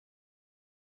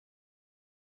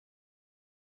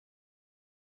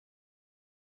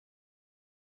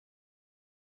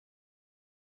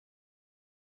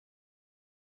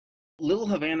Little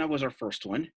Havana was our first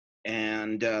one,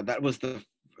 and that was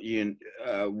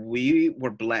we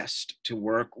were blessed to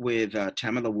work with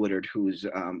Tamala Woodard, who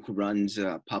runs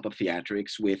Pop-Up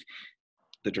Theatrics, with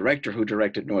the director who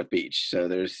directed North Beach. So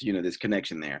there's this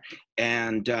connection there,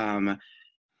 and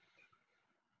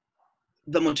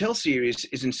the Motel series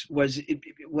was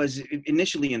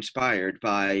initially inspired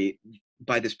by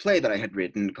this play that I had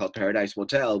written called Paradise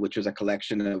Motel, which was a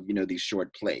collection of these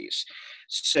short plays.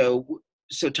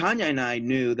 So Tanya and I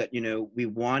knew that we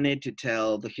wanted to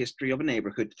tell the history of a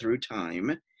neighborhood through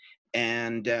time,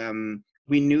 and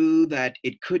we knew that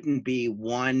it couldn't be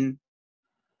one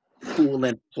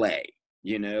full-length play.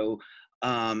 You know,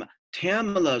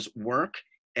 Tamala's work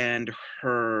and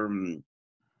her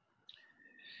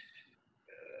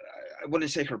I want to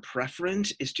say her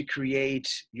preference is to create,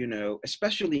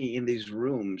 especially in these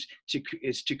rooms,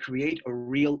 is to create a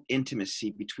real intimacy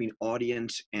between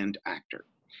audience and actor.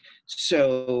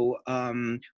 So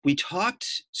we talked.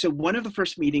 So one of the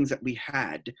first meetings that we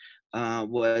had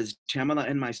was Tamala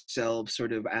and myself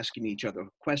sort of asking each other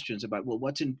questions about, well,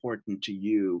 what's important to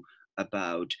you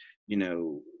about,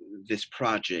 this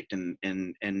project and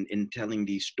in telling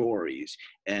these stories.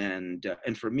 And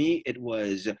for me, it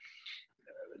was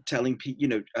telling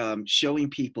people, showing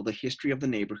people the history of the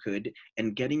neighborhood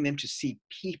and getting them to see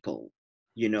people,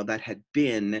 that had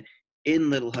been in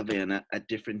Little Havana at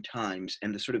different times,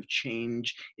 and the sort of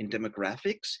change in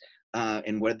demographics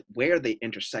and where they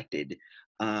intersected,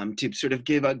 to sort of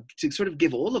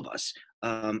give all of us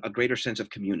a greater sense of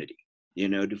community,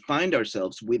 to find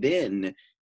ourselves within,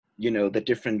 the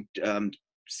different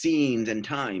scenes and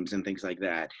times and things like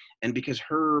that. And because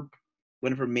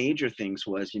one of her major things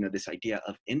was, this idea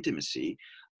of intimacy.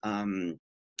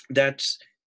 That's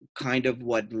kind of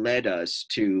what led us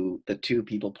to the 2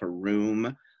 people per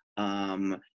room.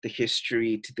 The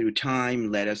history through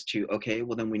time led us to, okay,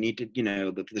 well then we need to,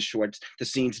 the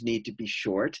scenes need to be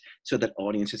short so that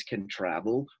audiences can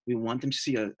travel. We want them to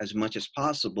see as much as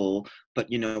possible, but,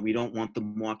 we don't want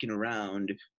them walking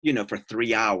around, for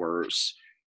 3 hours.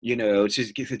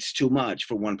 It's too much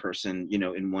for one person,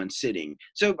 in one sitting.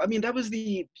 So, I mean, that was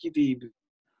the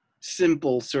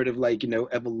simple sort of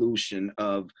evolution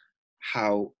of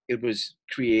how it was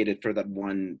created for that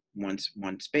one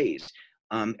space.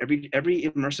 Every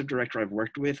immersive director I've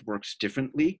worked with works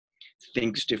differently,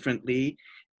 thinks differently,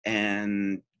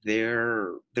 and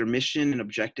their mission and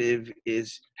objective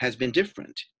has been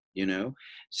different.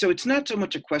 So it's not so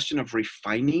much a question of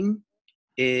refining.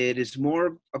 It is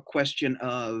more a question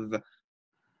of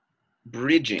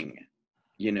bridging,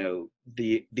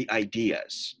 the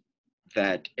ideas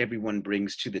that everyone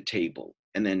brings to the table,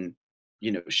 and then,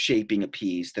 shaping a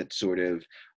piece that sort of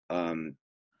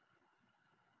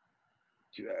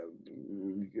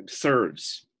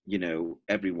serves,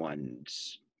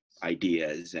 everyone's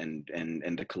ideas and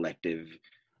the collective,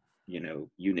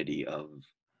 unity of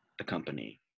the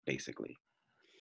company, basically.